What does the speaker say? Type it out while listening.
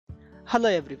Hello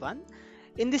everyone.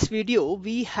 In this video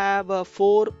we have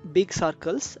four big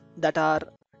circles that are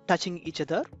touching each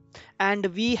other, and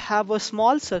we have a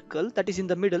small circle that is in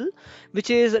the middle which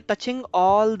is touching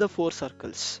all the four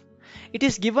circles. It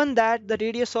is given that the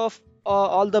radius of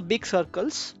all the big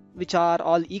circles, which are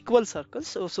all equal circles,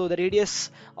 so the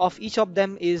radius of each of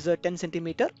them is 10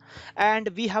 centimeter, and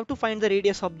we have to find the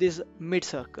radius of this mid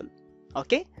circle.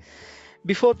 Okay.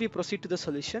 Before we proceed to the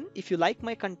solution, if you like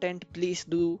my content, please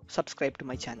do subscribe to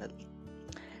my channel.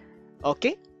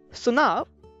 Okay, so now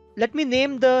let me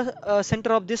name the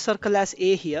center of this circle as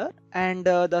A here, and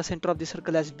the center of this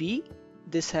circle as B,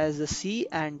 this has a C,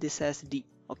 and this has D.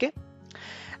 Okay,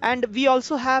 and we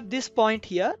also have this point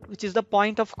here, which is the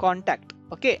point of contact.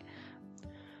 Okay,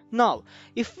 now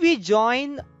if we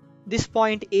join this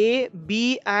point A,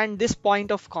 B, and this point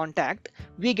of contact,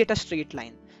 we get a straight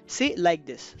line. See, like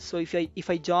this. So if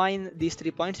I join these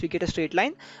 3 points, we get a straight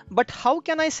line. But how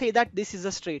can I say that this is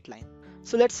a straight line?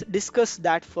 So let's discuss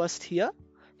that first here.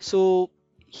 So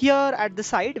here at the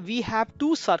side we have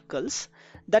two circles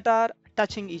that are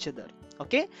touching each other.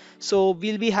 Okay, so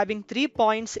we'll be having 3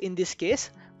 points in this case.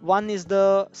 One is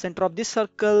the center of this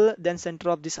circle, then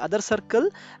center of this other circle,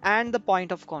 and the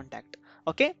point of contact.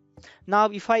 Okay, now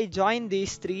if I join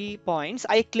these 3 points,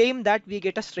 I claim that we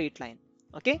get a straight line.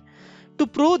 Okay, to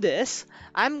prove this,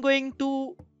 I'm going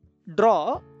to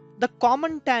draw the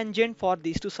common tangent for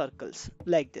these two circles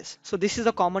like this. So this is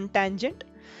a common tangent,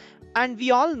 and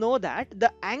we all know that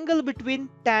the angle between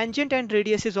tangent and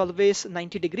radius is always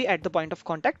 90 degree at the point of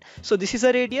contact. So this is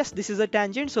a radius, this is a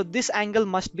tangent, so this angle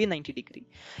must be 90 degree.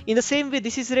 In the same way,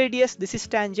 this is radius, this is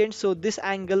tangent, so this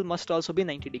angle must also be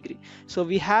 90 degree. So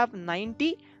we have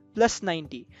 90 plus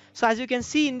 90. So as you can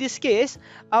see, in this case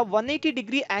a 180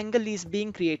 degree angle is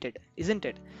being created, isn't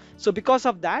it? So because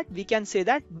of that, we can say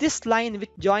that this line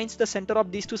which joins the center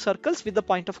of these two circles with the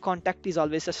point of contact is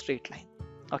always a straight line.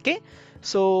 Okay,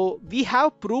 so we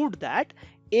have proved that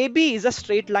AB is a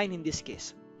straight line in this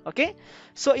case. Okay,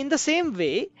 so in the same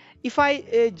way, if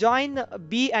I join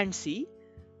B and C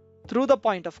through the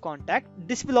point of contact,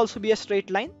 this will also be a straight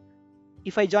line.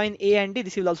 If I join A and D,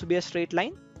 this will also be a straight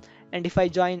line. And if I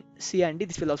join C and D,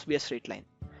 this will also be a straight line.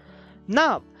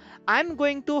 Now I'm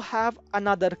going to have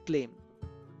another claim.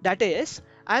 That is,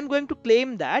 I'm going to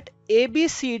claim that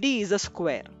ABCD is a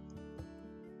square.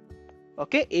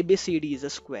 Okay, ABCD is a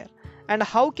square. And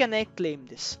how can I claim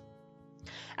this?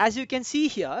 As you can see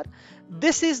here,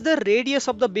 this is the radius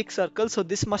of the big circle, so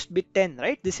this must be 10,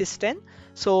 right? This is 10.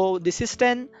 So this is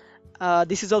 10,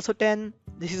 this is also 10,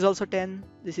 this is also 10,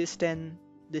 this is 10,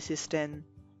 this is 10,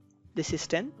 this is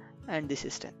 10, and this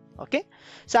is 10. Okay,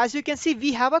 so as you can see,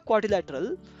 we have a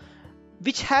quadrilateral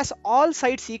which has all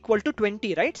sides equal to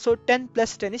 20, right? So 10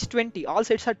 plus 10 is 20, all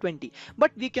sides are 20,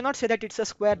 but we cannot say that it's a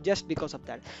square just because of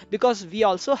that, because we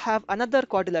also have another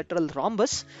quadrilateral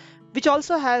rhombus which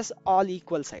also has all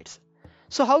equal sides.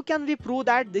 So how can we prove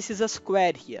that this is a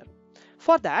square here?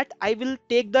 For that, I will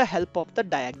take the help of the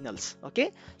diagonals.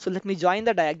 Okay, so let me join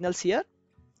the diagonals here.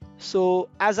 So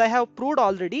as I have proved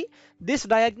already, this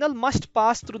diagonal must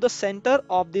pass through the center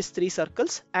of these 3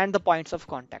 circles and the points of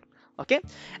contact. Okay,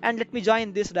 and let me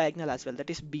join this diagonal as well, that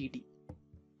is BD.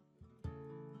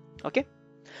 Okay,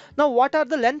 now what are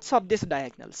the lengths of these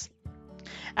diagonals?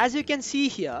 As you can see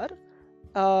here,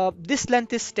 this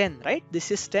length is 10, right?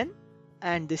 This is 10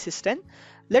 and this is 10.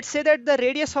 Let's say that the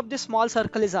radius of this small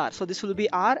circle is R, so this will be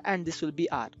R and this will be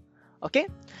R. Okay,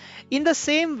 in the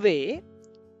same way,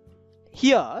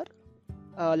 here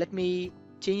let me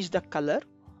change the color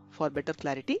for better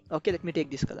clarity. Okay, let me take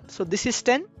this color. So this is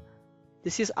 10,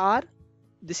 this is R,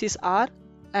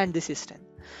 and this is 10.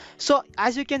 So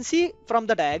as you can see from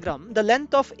the diagram, the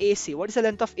length of AC, what is the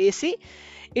length of AC?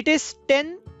 It is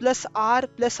 10 plus R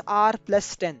plus R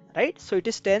plus 10, right? So it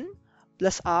is 10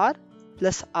 plus R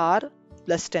plus R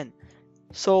plus 10.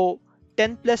 So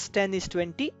 10 plus 10 is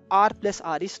 20, R plus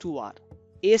R is 2R.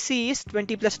 AC is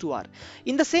 20 plus 2R.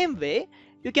 In the same way,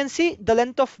 you can see the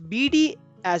length of BD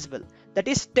as well, that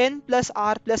is 10 plus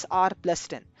R plus R plus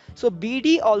 10. So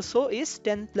BD also is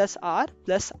 10 plus R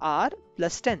plus R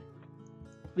plus 10,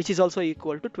 which is also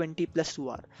equal to 20 plus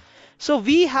 2R. So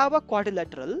we have a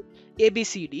quadrilateral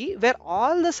ABCD where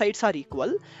all the sides are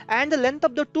equal and the length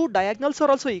of the two diagonals are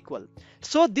also equal.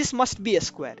 So this must be a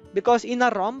square, because in a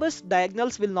rhombus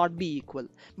diagonals will not be equal,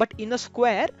 but in a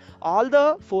square all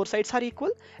the 4 sides are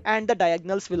equal and the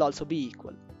diagonals will also be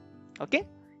equal. Okay,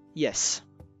 yes.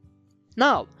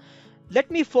 Now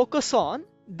let me focus on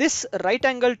this right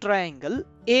angle triangle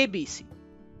ABC.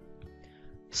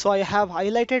 So I have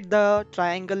highlighted the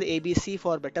triangle ABC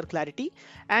for better clarity.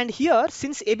 And here,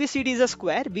 since ABCD is a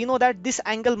square, we know that this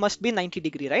angle must be 90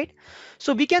 degree, right?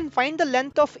 So we can find the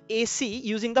length of AC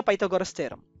using the Pythagoras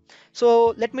theorem.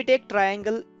 So let me take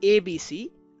triangle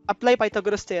ABC, apply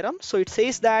Pythagoras theorem. So it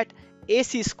says that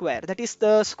AC square, that is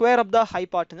the square of the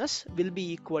hypotenuse, will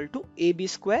be equal to AB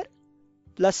square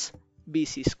plus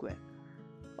BC square.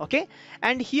 Okay,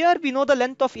 and here we know the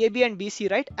length of AB and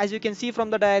BC, right? As you can see from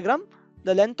the diagram,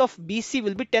 the length of BC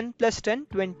will be 10 plus 10,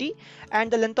 20,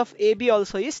 and the length of AB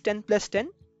also is 10 plus 10,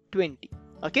 20.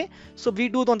 Okay, so we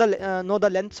do know the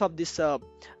lengths of this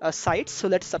sides. So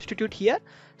let's substitute here.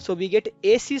 So we get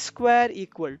AC square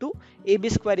equal to AB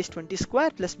square is 20 square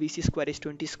plus BC square is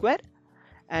 20 square,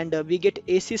 and we get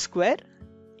AC square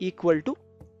equal to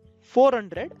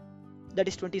 400, that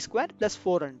is 20 square plus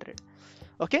 400.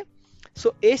 Okay,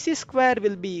 so AC square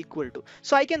will be equal to,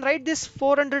 so I can write this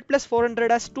 400 plus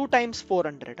 400 as 2 times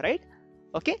 400, right?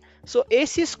 Okay, so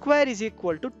AC square is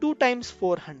equal to 2 times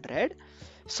 400.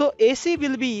 So AC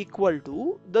will be equal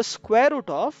to the square root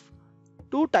of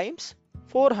 2 times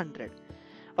 400.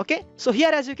 Okay, so here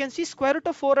as you can see, square root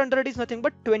of 400 is nothing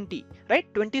but 20,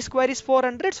 right? 20 square is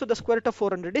 400, so the square root of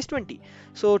 400 is 20.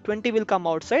 So 20 will come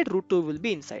outside, root 2 will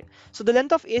be inside. So the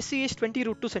length of AC is 20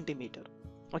 root 2 centimeter.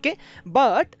 Okay,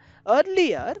 but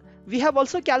earlier we have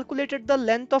also calculated the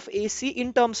length of AC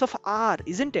in terms of R,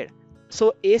 isn't it?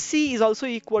 So AC is also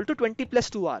equal to 20 plus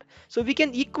 2R. So we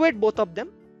can equate both of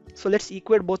them. So let's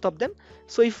equate both of them.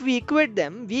 So if we equate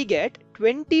them, we get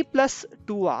 20 plus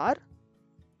 2R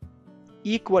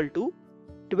equal to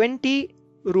 20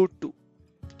 root 2.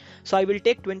 So I will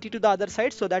take 20 to the other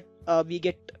side, so that we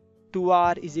get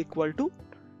 2R is equal to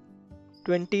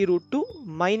 20 root 2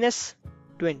 minus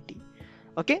 20.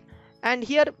 Okay, and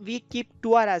here we keep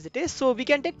 2R as it is, so we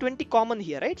can take 20 common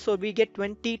here, right? So we get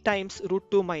 20 times root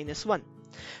 2 minus 1.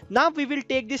 Now we will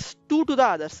take this 2 to the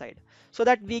other side, so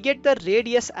that we get the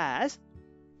radius as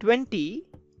 20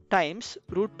 times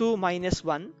root 2 minus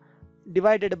 1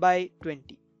 divided by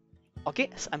 20. Okay,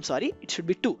 I'm sorry, it should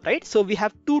be 2, right? So we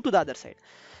have 2 to the other side,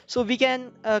 so we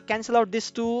can cancel out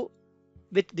this 2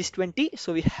 with this 20.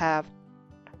 So we have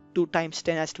 2 times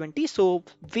 10 as 20. So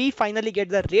we finally get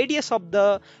the radius of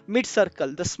the mid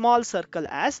circle, the small circle,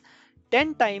 as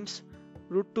 10 times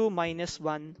root 2 minus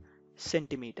 1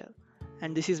 centimeter.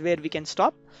 And this is where we can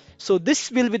stop. So this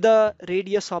will be the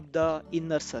radius of the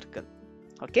inner circle.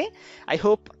 Okay, I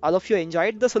hope all of you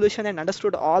enjoyed the solution and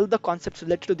understood all the concepts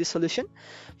related to this solution.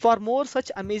 For more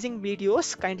such amazing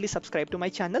videos, kindly subscribe to my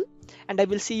channel, and I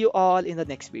will see you all in the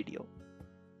next video.